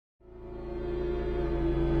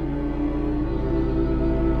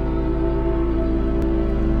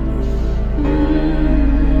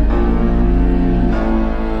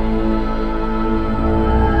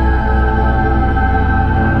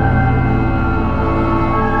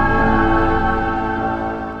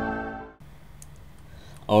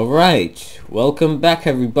Alright, welcome back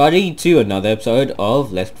everybody to another episode of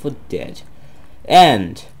Left4Dead.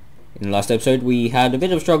 And in the last episode we had a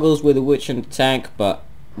bit of struggles with a witch and a tank, but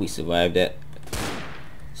we survived it.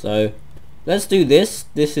 So let's do this.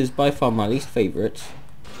 This is by far my least favourite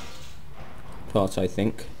part, I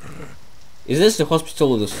think. Is this the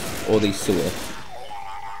hospital or the sewer?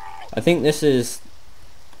 I think this is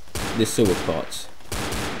the sewer part.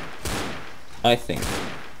 I think.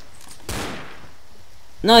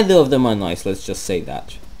 Neither of them are nice, let's just say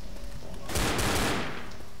that.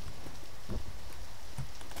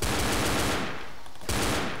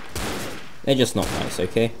 They're just not nice,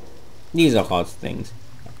 okay? These are hard things.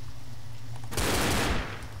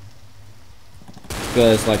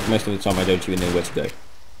 Because, like, most of the time I don't even know where to go.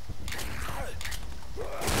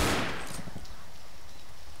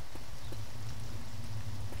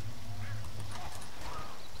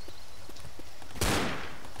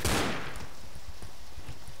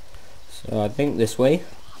 So I think this way.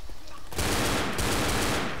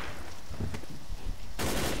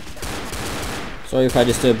 Sorry if I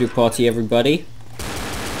disturb your party, everybody.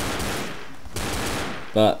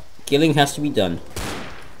 But killing has to be done.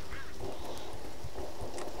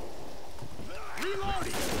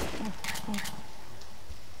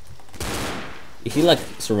 Is he like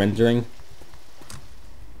surrendering?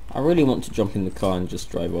 I really want to jump in the car and just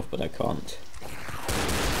drive off, but I can't.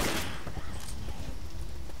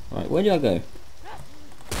 Right, where do I go?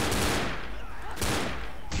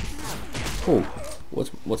 Oh,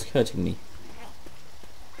 what's hurting me?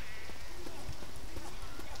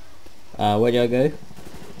 Where do I go?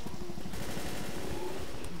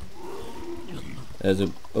 There's a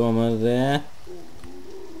bomber there.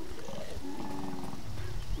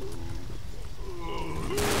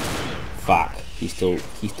 Fuck, he still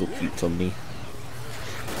keeps on me.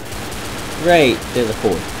 Great, there's a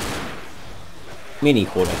horde. Mini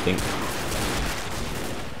horde, I think.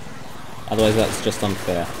 Otherwise that's just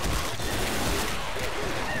unfair.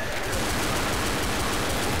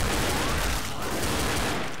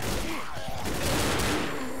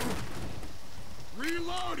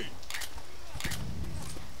 Reloading.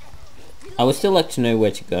 I would still like to know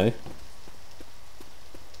where to go.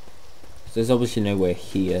 There's obviously nowhere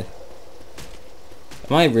here.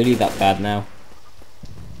 Am I really that bad now?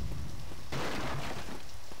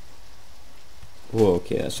 Whoa,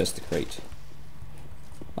 okay, that's just the crate.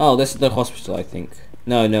 Oh, this is the hospital, I think.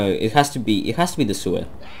 No, it has to be the sewer.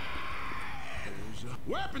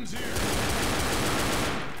 Weapons here.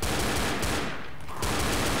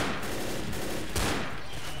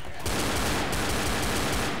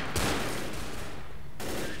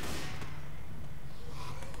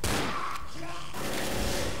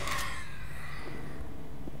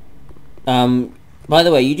 By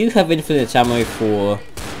the way, you do have infinite ammo for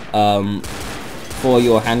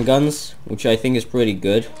your handguns, which I think is pretty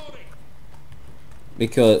good,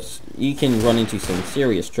 because you can run into some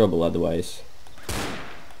serious trouble otherwise.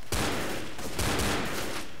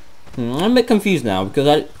 I'm a bit confused now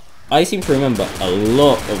because I seem to remember a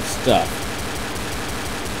lot of stuff.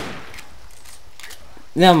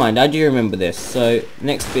 Never mind, I do remember this. So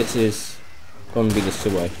next bit is going to be the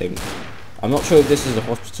sewer, I think. I'm not sure if this is a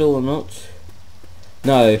hospital or not.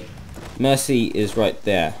 No, Mercy is right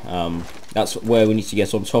there. That's where we need to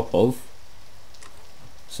get on top of.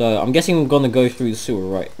 So I'm guessing we're gonna go through the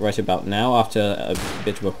sewer right about now after a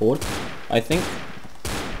bit of a horde, I think.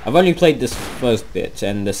 I've only played this first bit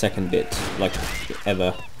and the second bit like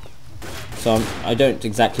ever, so I don't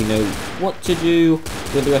exactly know what to do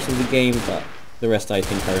with the rest of the game, but the rest I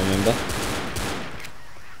think I remember.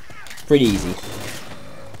 Pretty easy.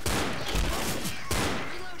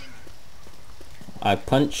 I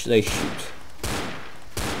punch, they shoot.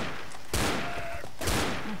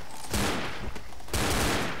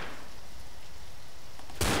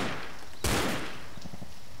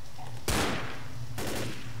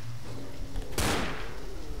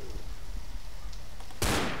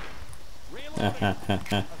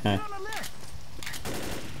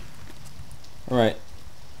 Alright,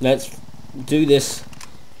 let's do this,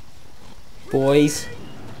 boys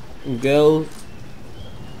and girls.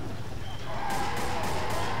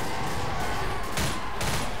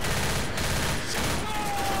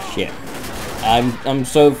 Shit. I'm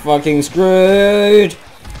so fucking screwed.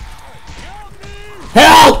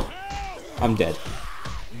 Help! I'm dead.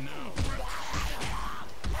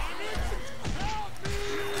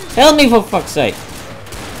 Help me for fuck's sake.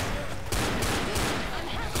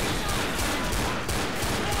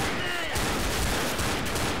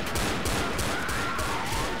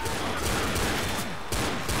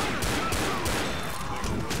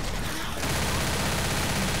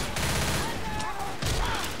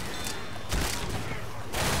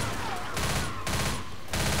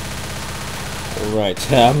 Right,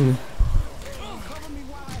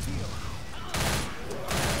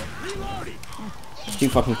 it's too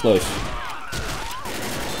fucking close.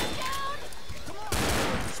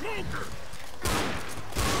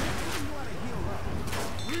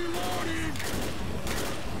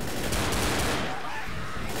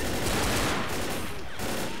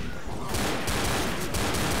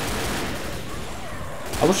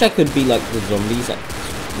 I wish I could be like the zombies.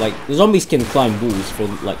 Like, the zombies can climb walls for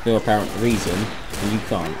like no apparent reason, and you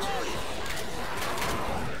can't.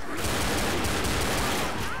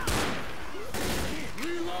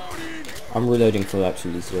 I'm reloading for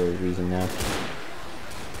absolutely zero reason now.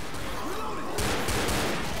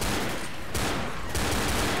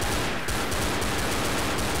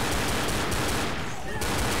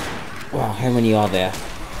 Wow, how many are there?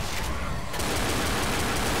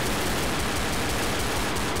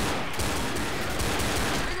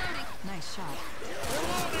 Nice shot.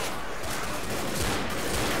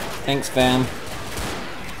 Thanks, fam.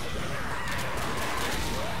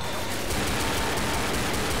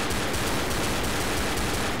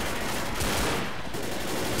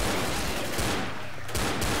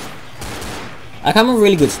 Like, I'm a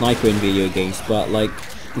really good sniper in video games, but like,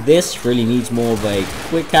 this really needs more of a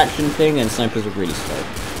quick action thing, and snipers are really slow.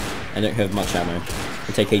 I don't have much ammo.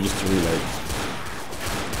 They take ages to reload.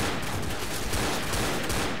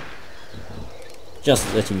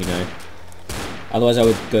 Just letting you know. Otherwise I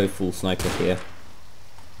would go full sniper here.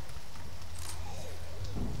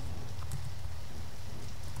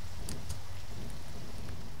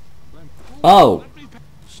 Oh!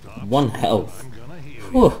 1 health.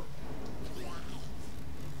 Whew.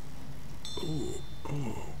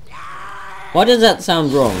 Why does that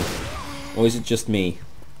sound wrong? Or is it just me?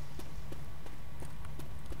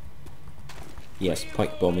 Yes,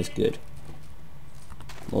 pike bomb is good.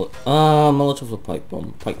 Molotov or pike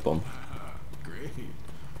bomb? Pike bomb. Great.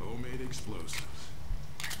 Homemade explosives.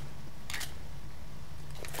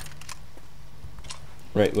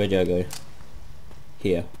 Right, where do I go?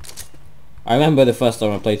 Here. I remember the first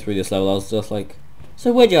time I played through this level, I was just like,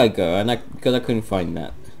 so where do I go? And because I couldn't find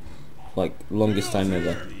that. Like, longest time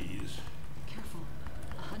ever. Careful.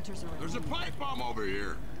 Hunters are There's a pipe bomb over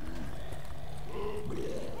here.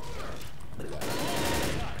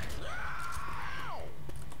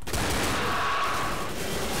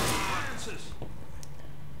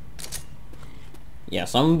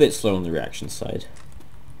 Yes, I'm a bit slow on the reaction side.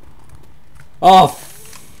 Oh,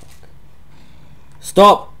 fuck.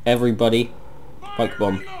 Stop, everybody. Pike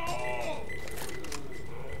bomb.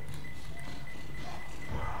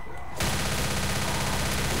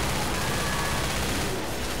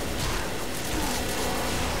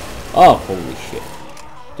 Oh, holy shit.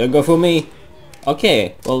 Don't go for me.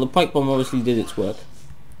 Okay, well the pike bomb obviously did its work.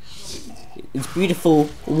 It's beautiful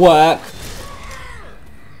work.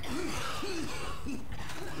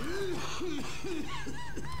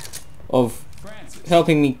 Of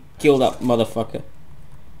helping me kill that motherfucker.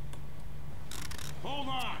 Hold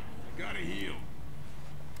on. I gotta heal.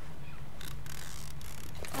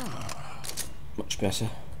 Much better.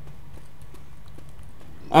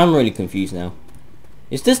 I'm really confused now.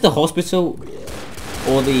 Is this the hospital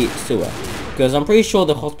or the sewer? Because I'm pretty sure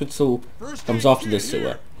the hospital comes after the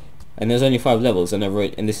sewer. And there's only 5 levels, and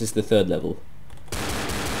this is the 3rd level.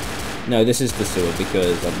 No, this is the sewer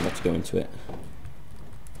because I'm about to go into it.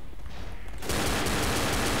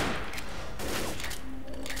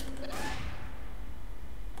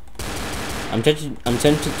 I'm tempted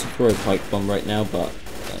to throw a pike bomb right now, but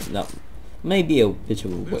that may be a bit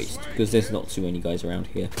of a waste because there's not too many guys around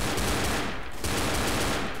here.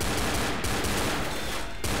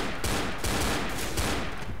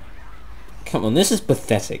 Come on, this is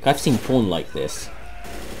pathetic. I've seen porn like this.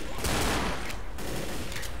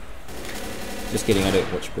 Just kidding, I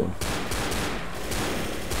don't watch porn.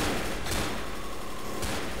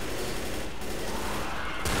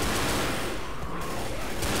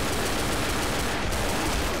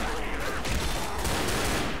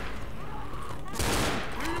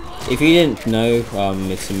 If you didn't know,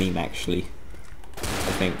 it's a meme actually,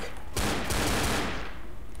 I think.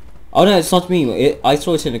 Oh no, it's not a meme. I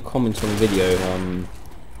saw it in a comment on a video.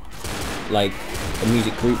 Like a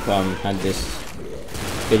music group had this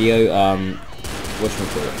video.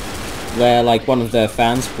 Whatchamacallit, where like one of their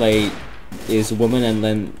fans is a woman, and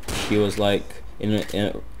then she was like in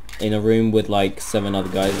a room with like 7 other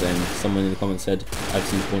guys, and someone in the comments said, "I've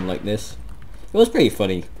seen porn like this." It was pretty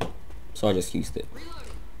funny, so I just used it.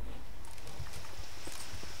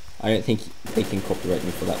 I don't think they can copyright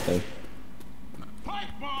me for that though. Pipe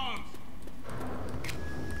bombs.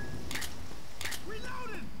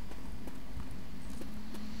 Reloading.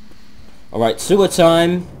 Alright, sewer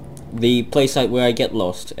time. The place where I get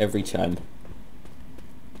lost every time.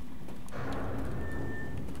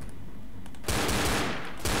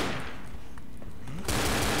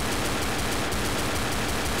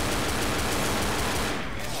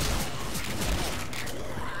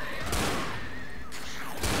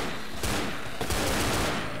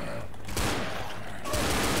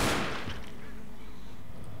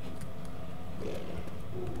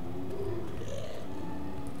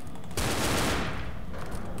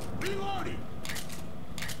 Reloading.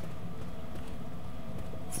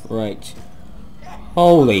 Right.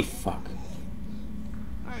 Holy fuck.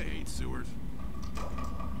 I hate sewers.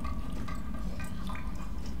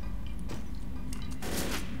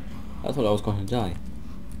 I thought I was going to die.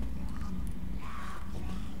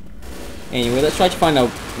 Anyway, let's try to find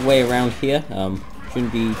a way around here.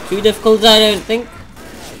 Shouldn't be too difficult, I don't think.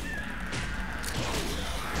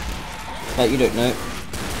 But you don't know.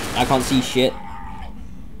 I can't see shit.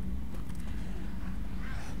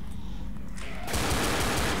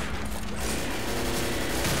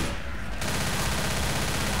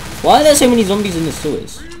 Why are there so many zombies in the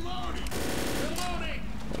sewers?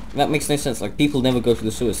 That makes no sense. Like, people never go to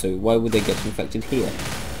the sewers, so why would they get infected here?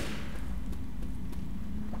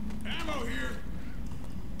 Ammo here.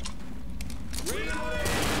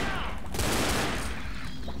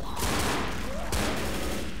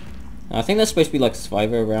 I think there's supposed to be like a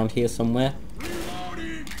survivor around here somewhere.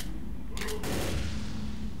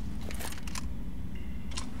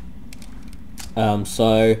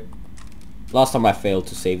 So last time I failed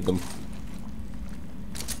to save them.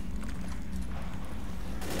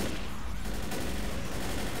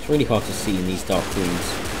 It's really hard to see in these dark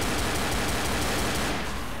rooms.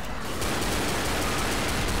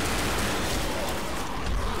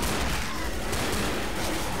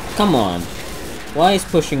 Come on. Why is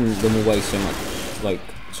pushing them away so much, like,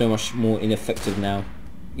 so much more ineffective now?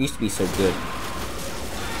 It used to be so good.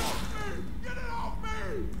 Get it off me!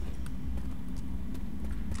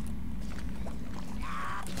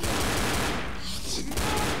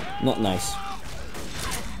 Not nice.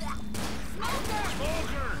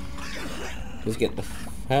 Just get the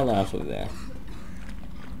hell out of there.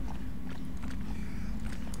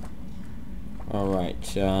 Alright,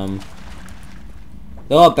 there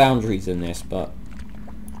are boundaries in this, but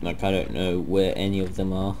like, I don't know where any of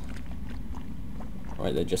them are.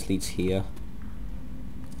 Right, that just leads here.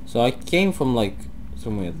 So I came from like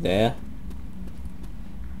somewhere there.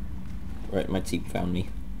 Right, my team found me.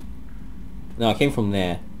 No, I came from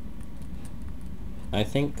there. I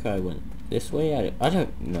think I went this way. I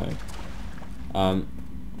don't know. I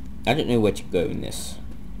don't know where to go in this.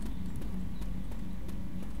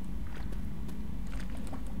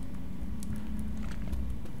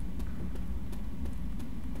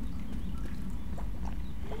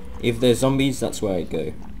 If there's zombies, that's where I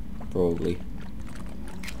go, probably.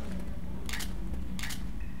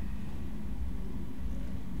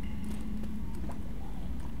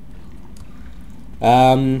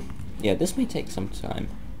 Yeah, this may take some time.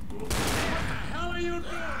 What the hell are you doing,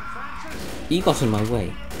 Francis? He got in my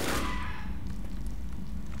way.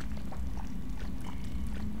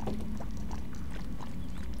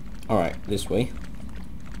 Alright, this way.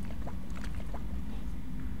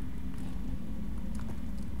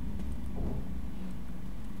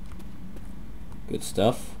 Good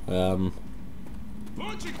stuff. Bunch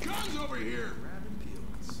of guns over here.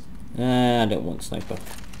 I don't want sniper.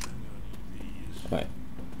 Right.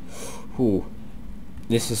 Ooh.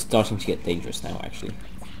 This is starting to get dangerous now, actually.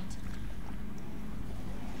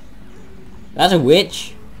 That's a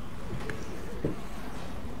witch?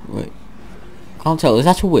 Wait. Can't tell. Is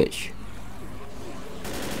that a witch?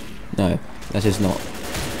 No, that is not.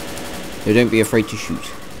 So don't be afraid to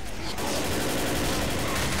shoot.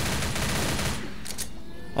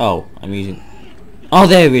 Oh, I'm using... Oh,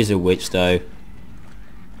 there is a witch, though.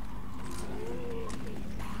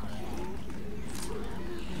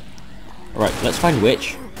 Alright, let's find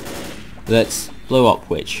witch. Let's blow up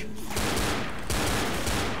witch.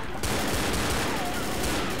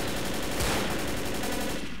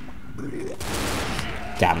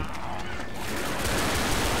 Damn.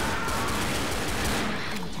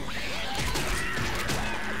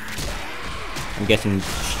 I'm getting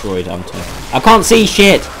destroyed, aren't I? I can't see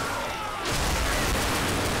shit!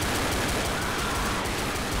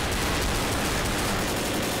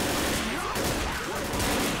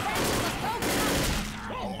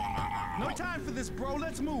 No time for this, bro.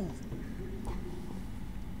 Let's move.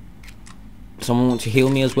 Someone want to heal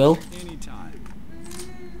me as well? Anytime.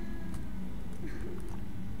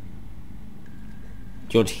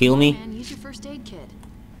 Do you want to heal me? Man, use your first aid kit.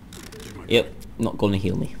 Yep, not gonna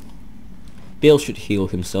heal me. Bill should heal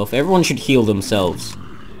himself. Everyone should heal themselves.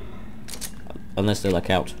 Unless they're like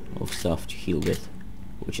out of stuff to heal with,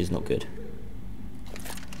 which is not good.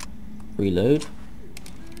 Reload.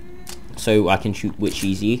 So I can shoot Witch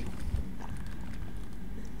easy.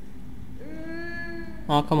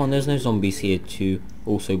 Oh, come on, there's no zombies here to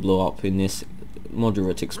also blow up in this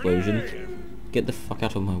moderate explosion. Get the fuck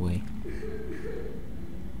out of my way.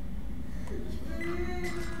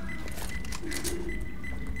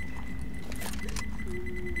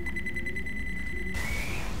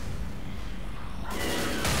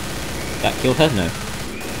 That killed her? No.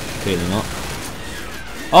 Clearly not.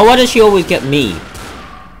 Oh, why does she always get me?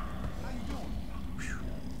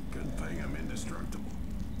 Good thing I'm indestructible.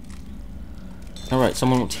 Alright,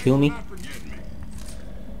 someone want to heal me?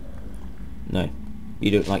 No.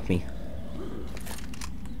 You don't like me.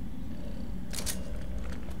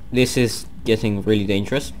 This is getting really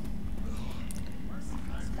dangerous.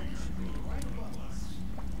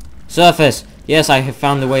 Surface! Yes, I have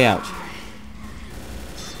found the way out.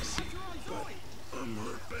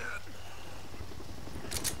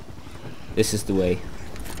 This is the way.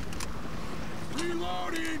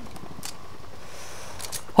 Reloading.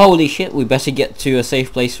 Holy shit, we better get to a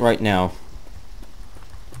safe place right now.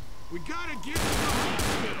 We gotta get to the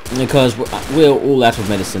hospital. Because we're all out of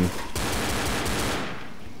medicine.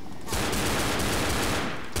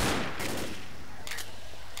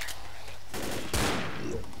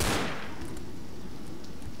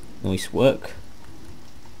 Nice work.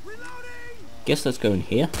 Reloading. Guess let's go in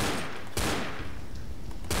here.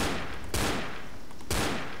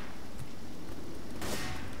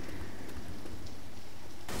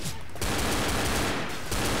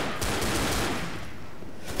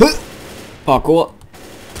 Parkour.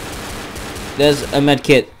 There's a med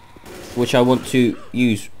kit which I want to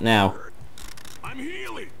use now. I'm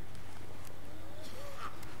healing.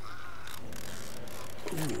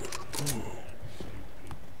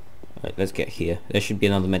 Alright, let's get here. There should be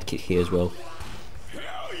another med kit here as well.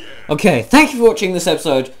 Okay, thank you for watching this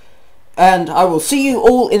episode, and I will see you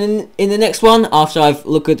all in the next one after I've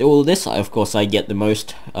looked at all of this. Of course, I get the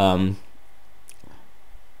most, and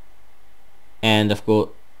of course,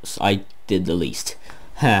 I did the least.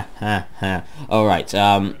 Ha ha ha. Alright,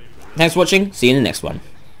 thanks for watching. See you in the next one.